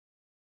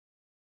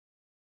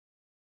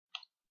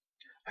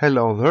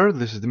Hello there,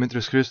 this is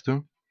Dimitris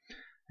Christou,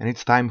 and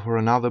it's time for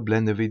another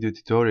Blender video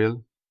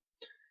tutorial.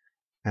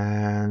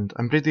 And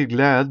I'm pretty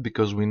glad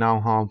because we now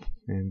have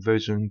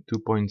version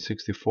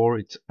 2.64.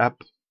 It's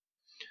up,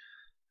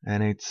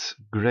 and it's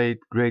great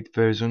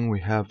version.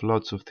 We have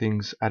lots of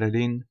things added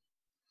in,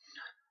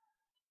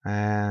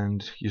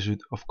 and you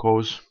should of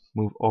course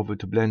move over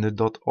to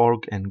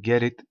blender.org and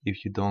get it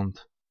if you don't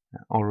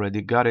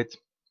already got it.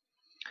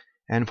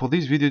 And for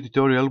this video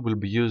tutorial we'll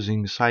be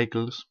using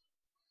cycles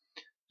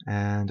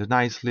and a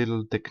nice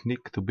little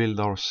technique to build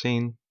our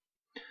scene.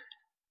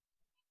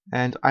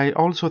 And I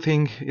also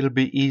think it'll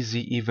be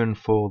easy even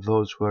for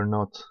those who are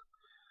not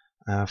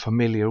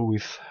familiar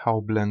with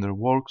how Blender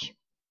works.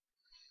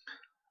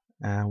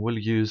 We'll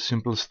use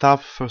simple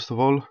stuff. First of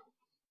all,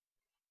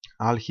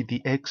 I'll hit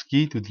the X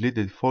key to delete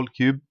the default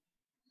cube,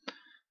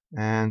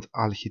 and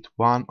I'll hit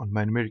 1 on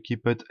my mirror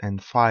keypad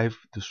and 5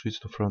 to switch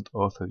to front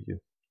ortho view.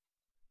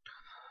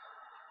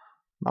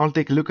 I'll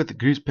take a look at the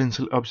grease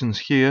pencil options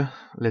here.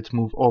 Let's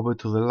move over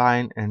to the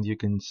line, and you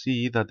can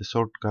see that the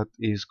shortcut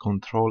is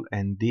Ctrl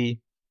and D.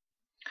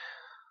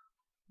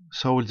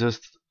 So we'll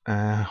just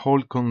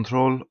hold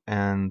Ctrl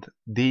and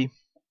D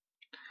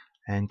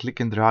and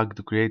click and drag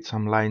to create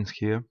some lines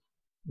here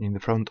in the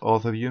front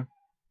ortho view.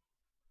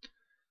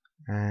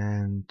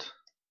 And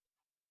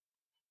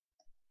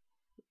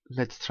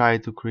let's try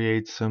to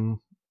create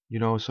some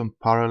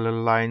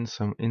parallel lines,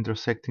 some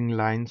intersecting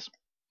lines,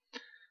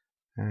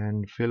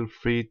 and feel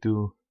free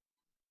to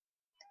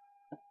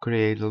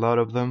create a lot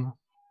of them.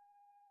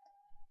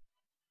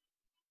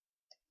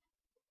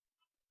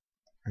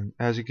 And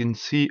as you can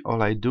see,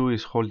 all I do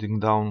is holding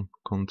down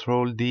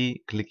Ctrl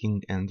D,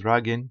 clicking and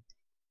dragging,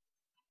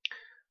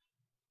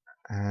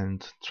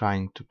 and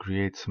trying to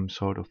create some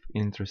sort of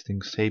interesting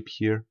shape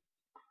here.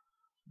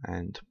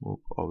 And move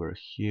over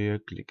here,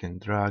 click and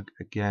drag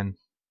again,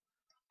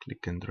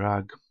 click and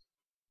drag.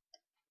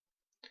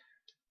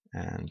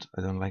 And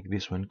I don't like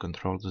this one,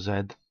 Ctrl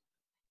Z,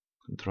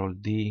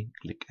 Ctrl D,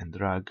 click and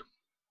drag.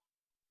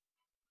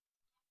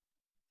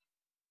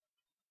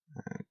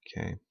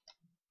 Okay,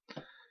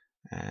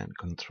 and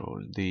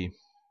Ctrl D,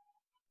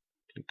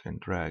 click and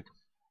drag.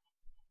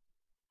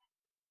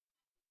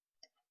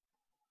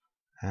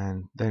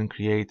 And then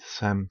create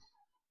some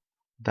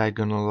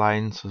diagonal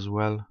lines as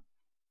well.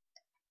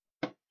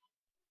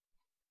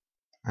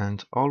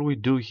 And all we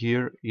do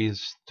here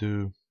is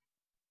to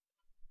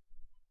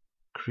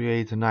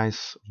create a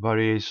nice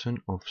variation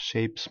of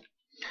shapes.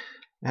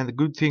 And the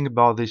good thing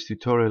about this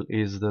tutorial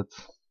is that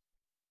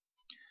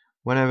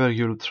whenever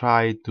you'll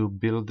try to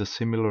build a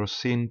similar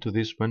scene to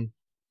this one,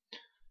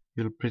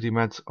 you'll pretty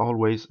much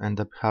always end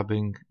up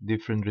having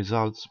different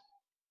results.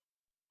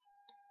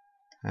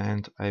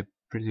 And I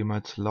pretty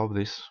much love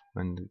this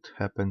when it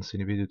happens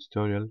in a video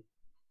tutorial.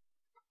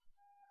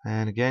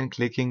 And again,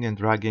 clicking and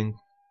dragging.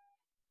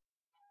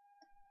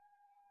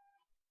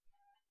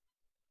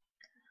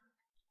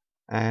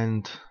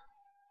 And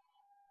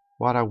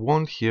what I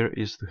want here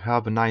is to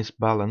have a nice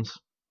balance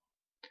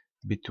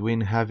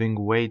between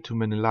having way too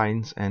many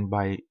lines, and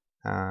by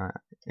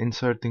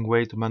inserting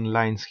way too many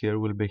lines here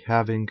we'll be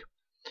having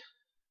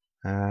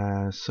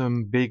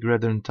some big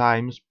redundant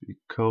times,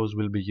 because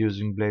we'll be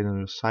using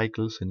Blender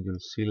cycles, and you'll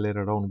see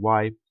later on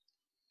why.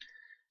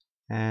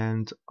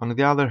 And on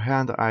the other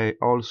hand, I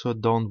also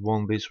don't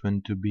want this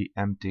one to be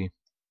empty.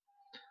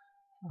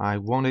 I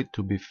want it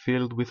to be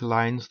filled with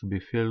lines, to be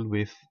filled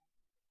with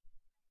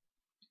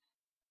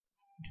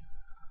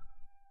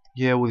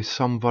with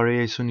some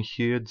variation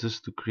here,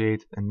 just to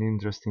create an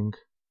interesting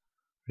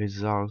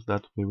result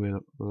that we will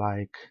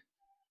like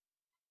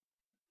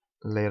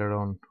later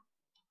on.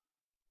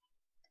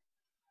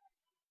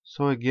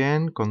 So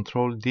again,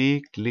 Ctrl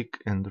D,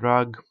 click and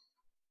drag,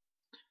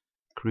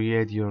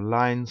 create your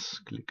lines,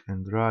 click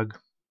and drag,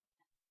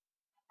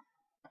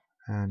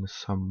 and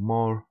some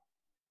more,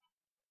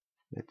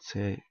 let's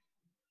say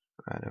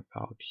right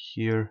about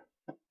here,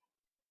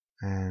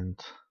 and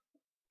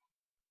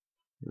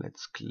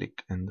let's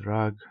click and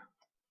drag.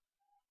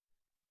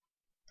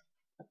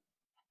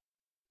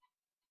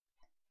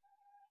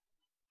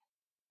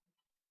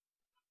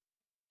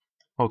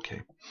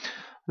 Okay,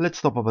 let's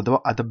stop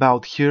at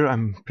about here.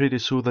 I'm pretty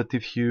sure that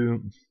if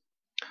you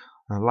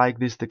like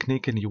this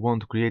technique and you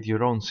want to create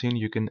your own scene,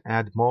 you can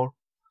add more.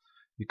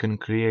 You can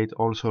create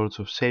all sorts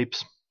of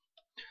shapes,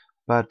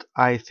 but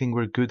I think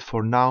we're good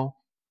for now.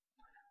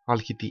 I'll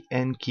hit the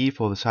N key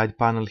for the side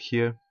panel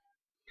here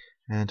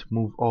and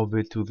move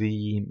over to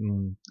the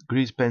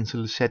grease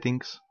pencil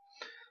settings.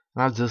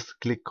 And I'll just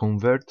click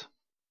convert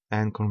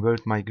and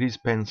convert my grease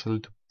pencil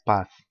to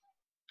path.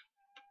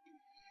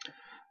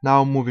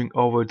 Now moving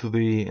over to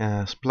the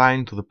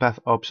spline, to the path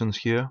options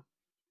here,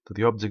 to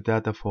the object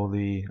data for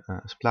the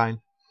spline.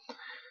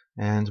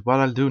 And what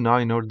I'll do now,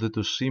 in order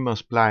to see my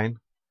spline,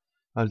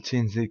 I'll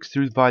change the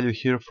extrude value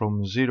here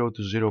from 0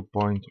 to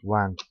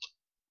 0.1.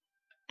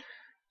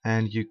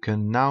 And you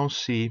can now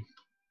see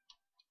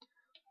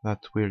that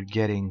we're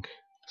getting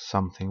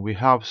something. We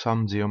have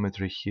some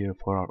geometry here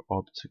for our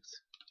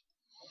objects.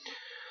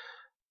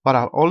 What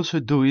I'll also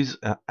do is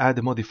add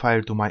a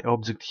modifier to my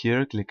object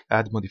here. Click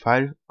add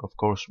modifier. Of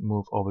course,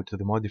 move over to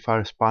the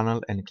modifiers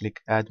panel and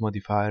click add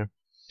modifier,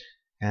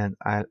 and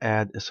I'll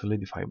add a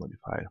solidify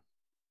modifier.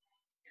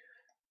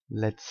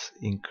 Let's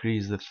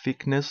increase the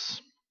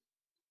thickness.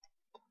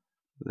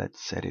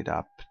 Let's set it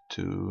up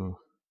to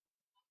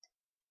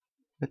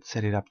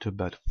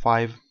about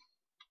 5.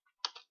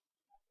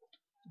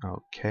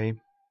 Okay.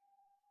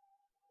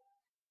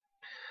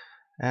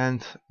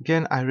 And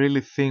again, I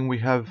really think we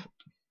have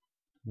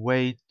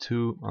way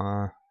too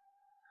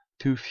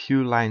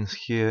few lines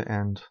here,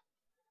 and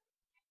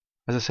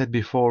as I said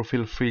before,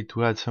 feel free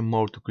to add some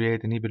more to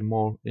create an even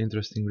more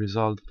interesting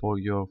result for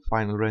your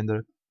final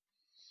render.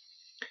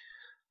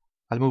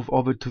 I'll move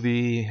over to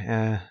the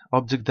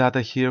object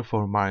data here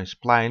for my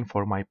spline,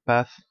 for my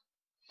path,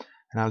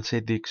 and I'll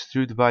set the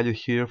extrude value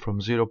here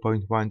from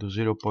 0.1 to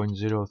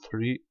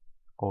 0.03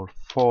 or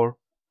 4.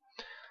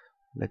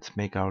 Let's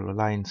make our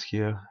lines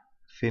here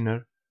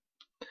thinner,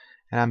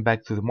 and I'm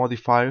back to the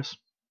modifiers,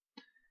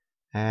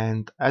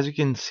 and as you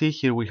can see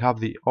here we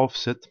have the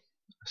offset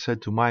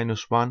set to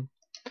 -1.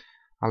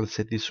 I'll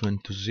set this one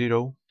to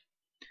 0,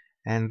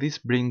 and this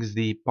brings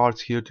the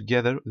parts here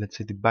together. Let's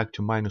set it back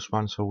to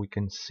 -1 so we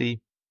can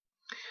see.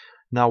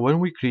 Now when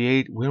we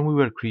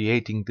were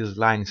creating these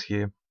lines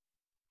here,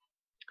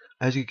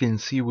 as you can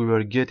see, we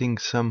were getting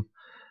some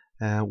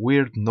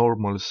weird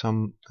normals,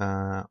 some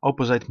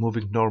opposite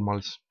moving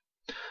normals.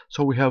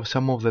 So we have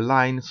some of the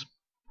lines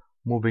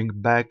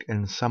moving back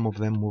and some of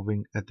them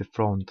moving at the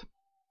front,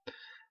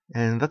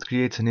 and that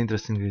creates an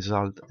interesting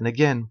result. And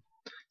again,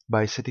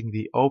 by setting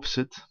the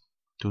offset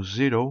to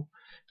 0,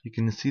 you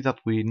can see that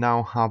we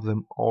now have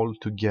them all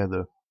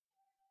together.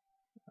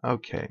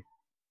 Okay.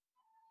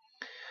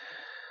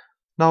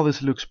 Now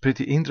this looks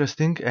pretty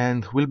interesting,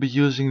 and we'll be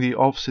using the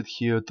offset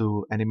here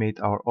to animate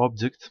our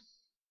object.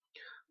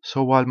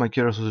 So while my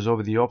cursor is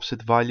over the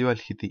offset value, I'll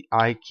hit the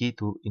I key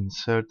to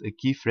insert a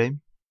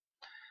keyframe,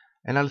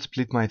 and I'll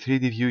split my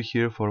 3D view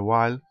here for a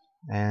while,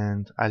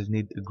 and I'll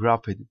need a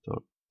graph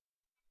editor.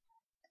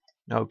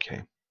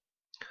 Okay.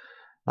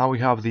 Now we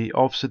have the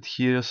offset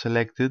here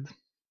selected,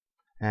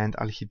 and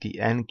I'll hit the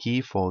N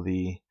key for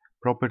the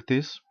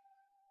properties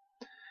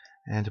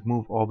and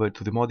move over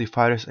to the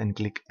modifiers and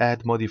click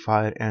add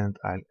modifier, and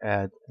I'll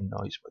add a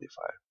noise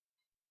modifier.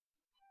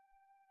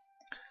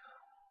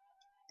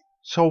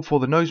 So for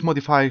the noise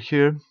modifier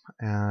here,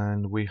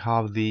 and we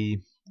have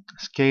the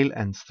scale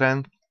and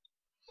strength,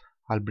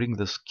 I'll bring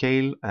the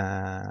scale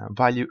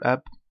value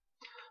up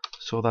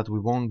so that we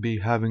won't be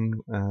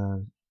having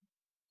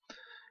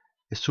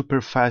a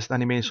super fast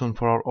animation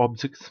for our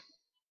object.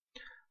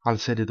 I'll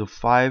set it to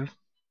 5,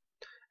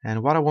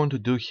 and what I want to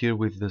do here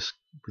with this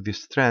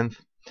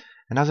strength,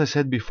 and as I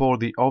said before,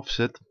 the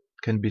offset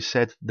can be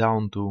set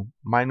down to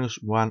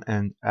 -1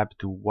 and up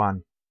to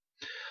 1.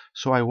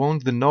 So I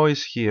want the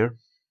noise here,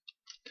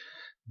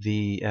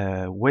 the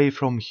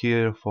waveform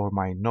here for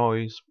my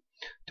noise,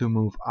 to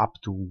move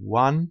up to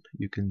 1.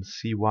 You can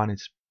see 1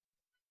 is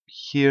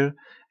here,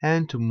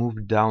 and to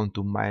move down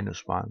to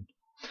 -1.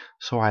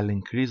 So I'll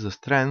increase the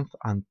strength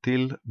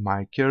until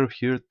my curve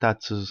here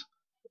touches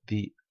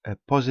the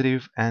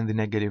positive and the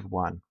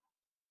 -1.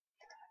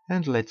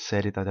 And let's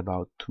set it at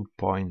about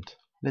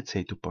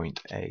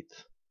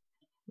 2.8.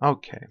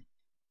 Okay,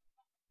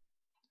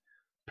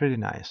 pretty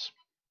nice.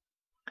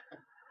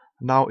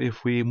 Now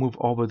if we move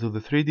over to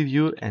the 3D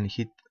view and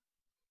hit,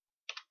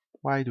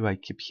 why do I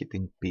keep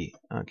hitting P?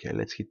 Okay,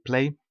 let's hit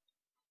play.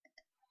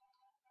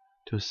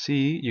 To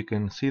see, you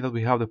can see that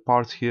we have the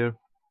parts here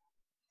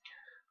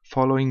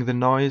following the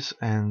noise,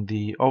 and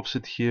the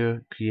offset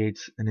here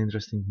creates an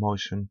interesting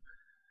motion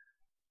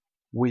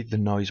with the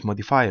noise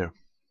modifier.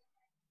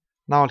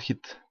 Now I'll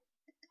hit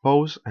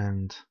pause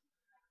and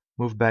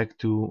move back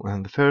to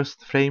the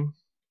first frame,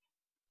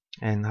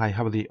 and I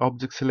have the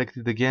object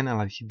selected again, and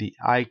I'll hit the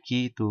I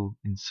key to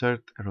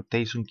insert a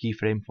rotation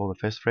keyframe for the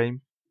first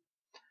frame,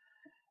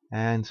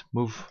 and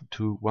move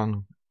to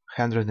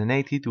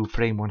 180 to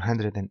frame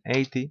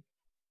 180,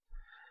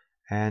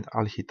 and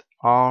I'll hit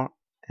R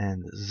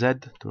and Z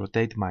to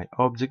rotate my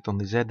object on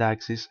the Z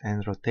axis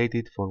and rotate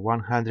it for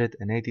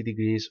 180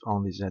 degrees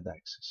on the Z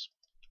axis.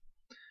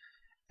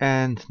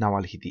 And now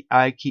I'll hit the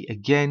I key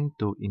again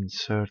to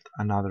insert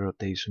another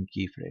rotation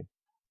keyframe.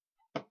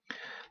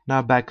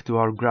 Now back to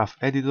our graph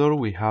editor,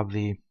 we have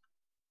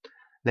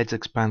let's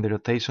expand the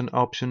rotation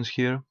options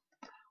here.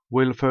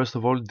 We'll first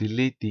of all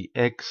delete the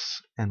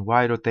X and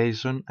Y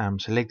rotation. I'm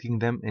selecting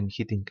them and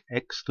hitting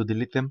X to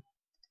delete them.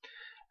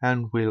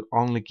 And we'll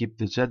only keep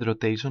the Z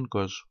rotation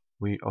because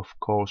we of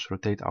course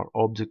rotate our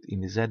object in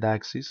the Z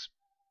axis.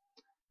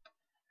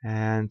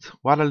 And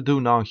what I'll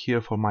do now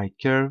here for my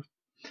curve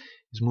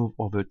is move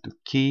over to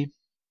key,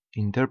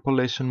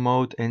 interpolation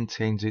mode, and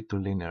change it to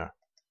linear.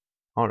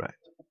 Alright.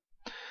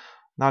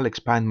 Now I'll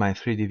expand my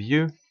 3D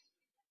view,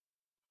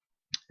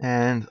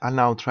 and I'll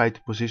now try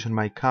to position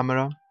my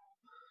camera.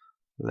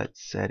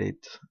 Let's set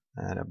it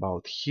at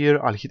about here.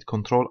 I'll hit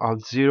Ctrl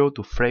Alt 0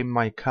 to frame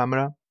my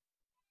camera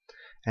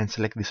and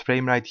select this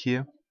frame right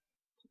here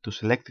to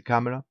select the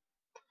camera.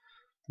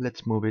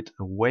 let's move it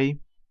away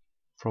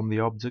from the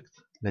object.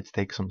 Let's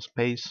take some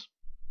space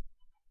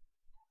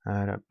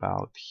at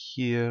about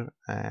here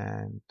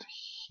and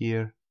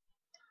here.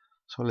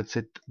 So let's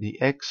set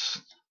the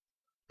X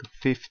to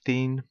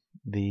 15,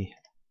 the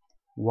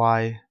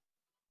Y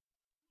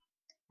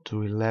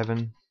to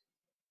 11,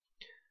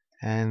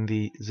 and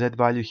the Z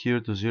value here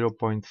to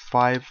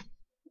 0.5.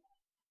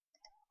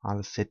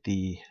 I'll set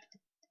the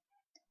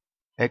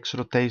X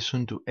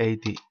rotation to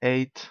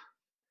 88,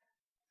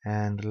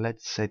 and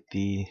let's set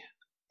the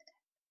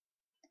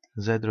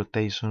Z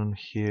rotation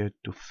here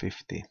to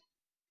 50.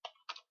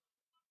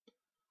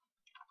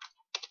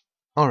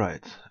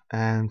 Alright,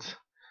 and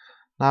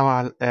now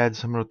I'll add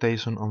some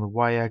rotation on the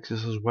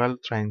Y-axis as well,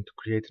 trying to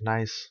create a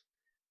nice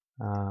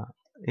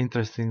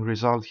interesting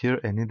result here,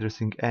 an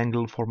interesting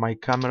angle for my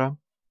camera.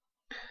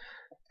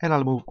 And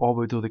I'll move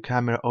over to the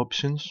camera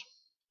options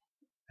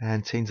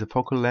and change the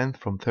focal length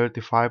from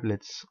 35,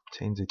 let's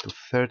change it to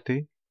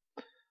 30,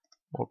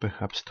 or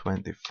perhaps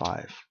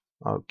 25.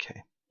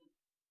 Okay.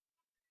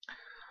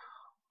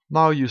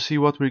 Now you see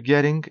what we're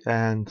getting,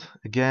 and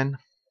again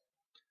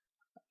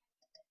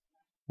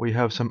we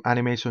have some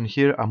animation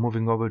here. I'm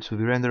moving over to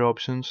the render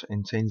options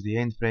and change the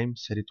end frame,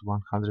 set it to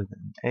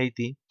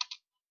 180,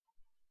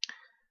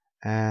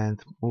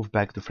 and move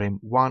back to frame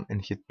 1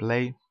 and hit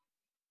play.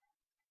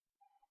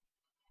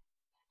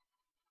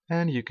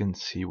 And you can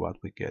see what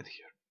we get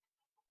here.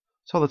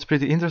 So that's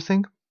pretty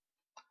interesting.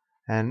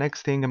 And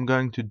next thing I'm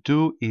going to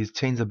do is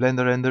change the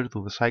blender render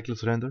to the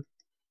cycles render.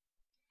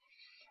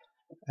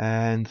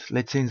 And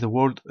let's change the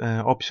world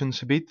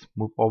options a bit.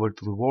 Move over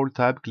to the world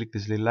tab, click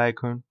this little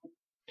icon.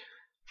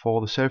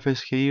 For the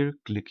surface here,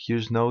 click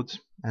use nodes,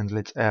 and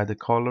let's add a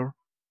color.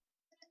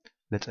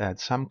 Let's add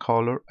some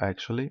color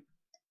actually.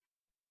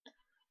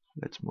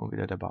 Let's move it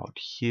at about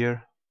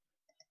here,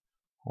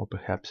 or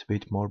perhaps a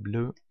bit more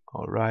blue.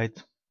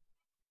 Alright.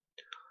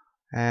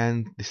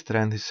 And the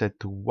strength is set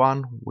to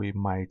 1. We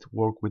might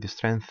work with the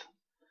strength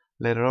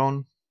later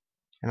on.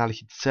 And I'll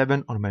hit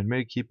 7 on my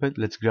mirror keypad.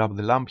 Let's grab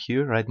the lamp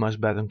here, right mouse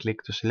button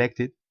click to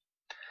select it.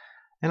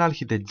 And I'll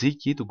hit the G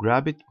key to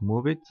grab it,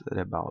 move it at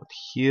about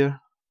here.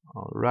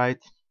 Alright.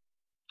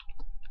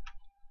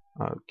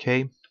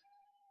 Okay.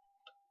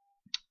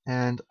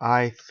 And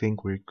I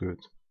think we're good.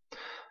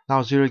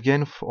 Now zero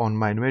again on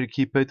my mirror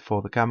keypad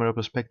for the camera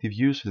perspective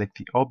view, select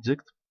the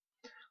object.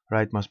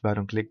 Right mouse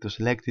button click to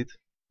select it.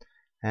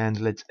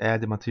 And let's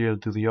add the material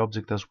to the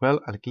object as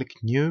well. I'll click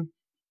new,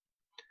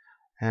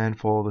 and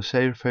for the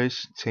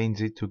surface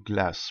change it to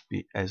glass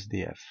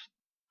SDF.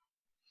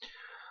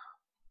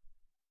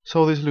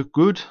 So this looks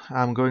good.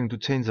 I'm going to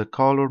change the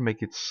color,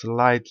 make it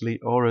slightly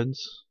orange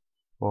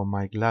for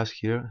my glass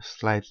here,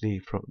 slightly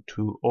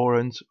to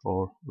orange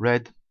or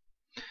red.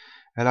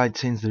 And I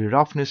change the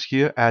roughness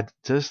here, add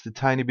just a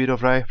tiny bit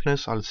of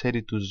roughness. I'll set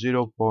it to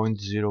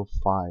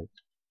 0.05.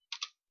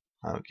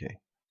 Okay.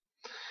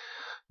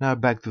 Now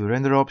back to the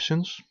render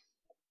options,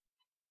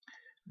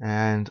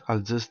 and I'll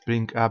just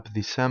bring up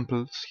the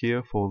samples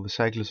here for the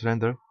cycles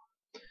render,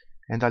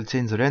 and I'll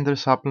change the render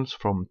samples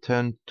from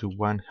 10 to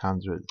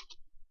 100.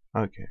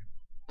 Okay.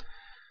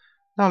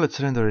 Now let's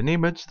render an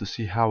image to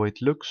see how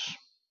it looks.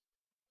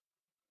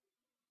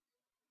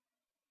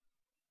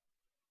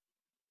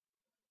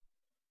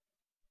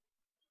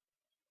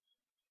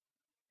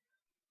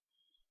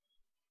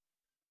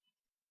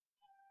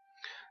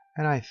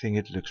 And I think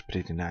it looks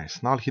pretty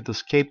nice. Now I'll hit the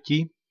escape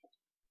key,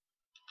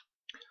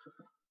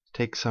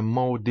 take some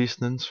more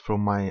distance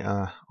from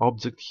my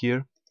object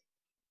here.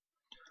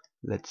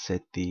 Let's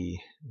set the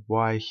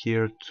Y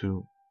here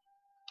to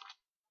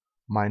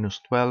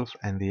 -12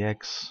 and the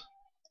X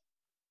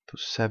to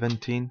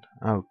 17.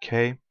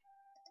 Okay.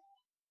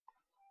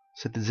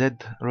 Set the Z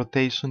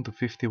rotation to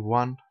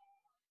 51,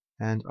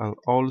 and I'll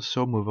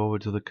also move over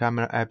to the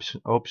camera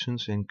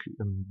options and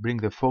bring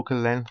the focal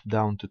length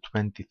down to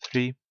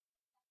 23.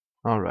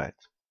 Alright.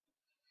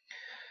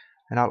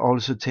 And I'll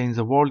also change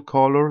the world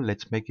color.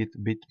 Let's make it a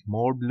bit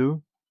more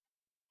blue.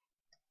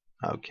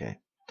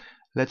 Okay.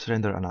 Let's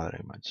render another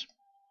image.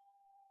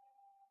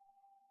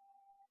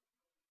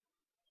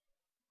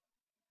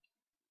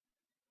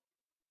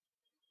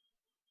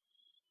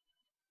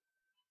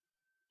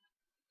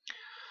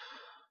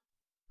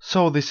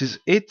 So this is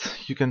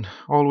it. You can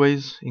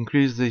always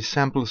increase the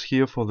samples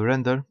here for the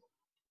render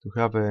to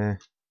have a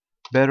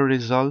better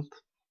result.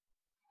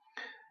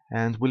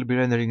 And we'll be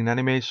rendering an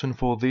animation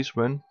for this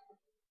one.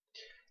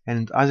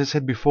 And as I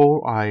said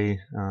before, I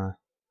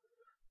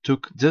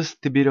took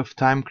just a bit of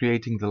time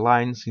creating the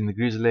lines in the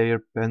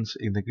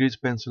grease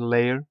pencil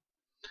layer.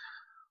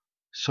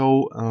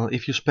 So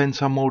if you spend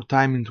some more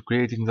time into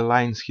creating the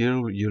lines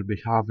here, you'll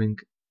be having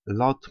a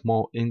lot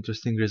more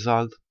interesting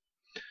result.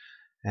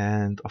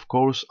 And of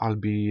course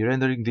I'll be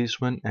rendering this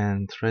one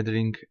and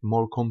rendering a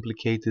more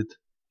complicated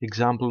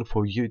example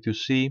for you to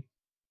see.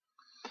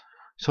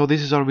 So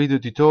this is our video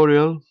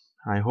tutorial.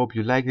 I hope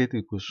you liked it.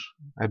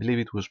 I believe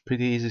it was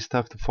pretty easy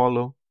stuff to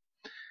follow,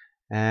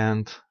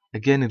 and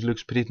again it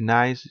looks pretty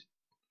nice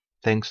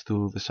thanks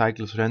to the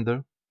cycles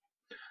render.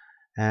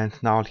 And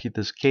now I'll hit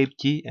the escape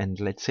key and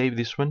let's save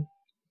this one.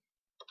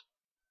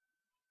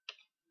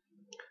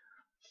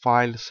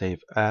 file, save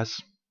as,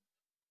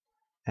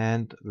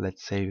 and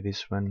let's save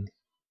this one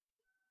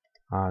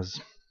as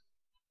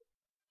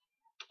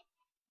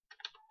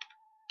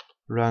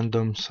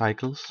random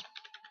cycles.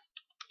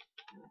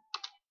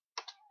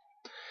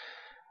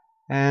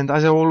 And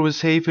as I always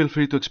say, feel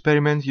free to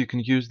experiment. You can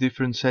use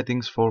different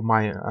settings for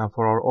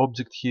our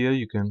object here.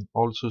 You can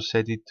also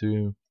set it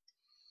to,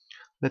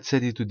 let's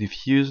set it to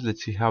diffuse.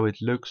 Let's see how it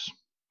looks,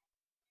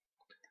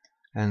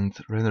 and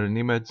render an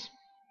image.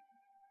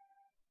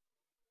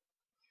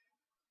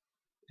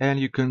 And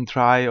you can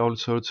try all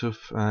sorts of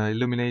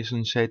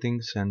illumination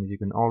settings, and you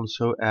can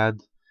also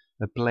add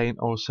a plane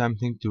or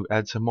something to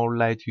add some more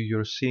light to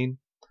your scene.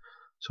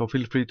 So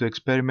feel free to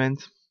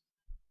experiment.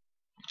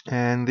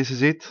 And this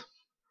is it,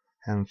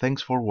 and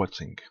thanks for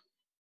watching.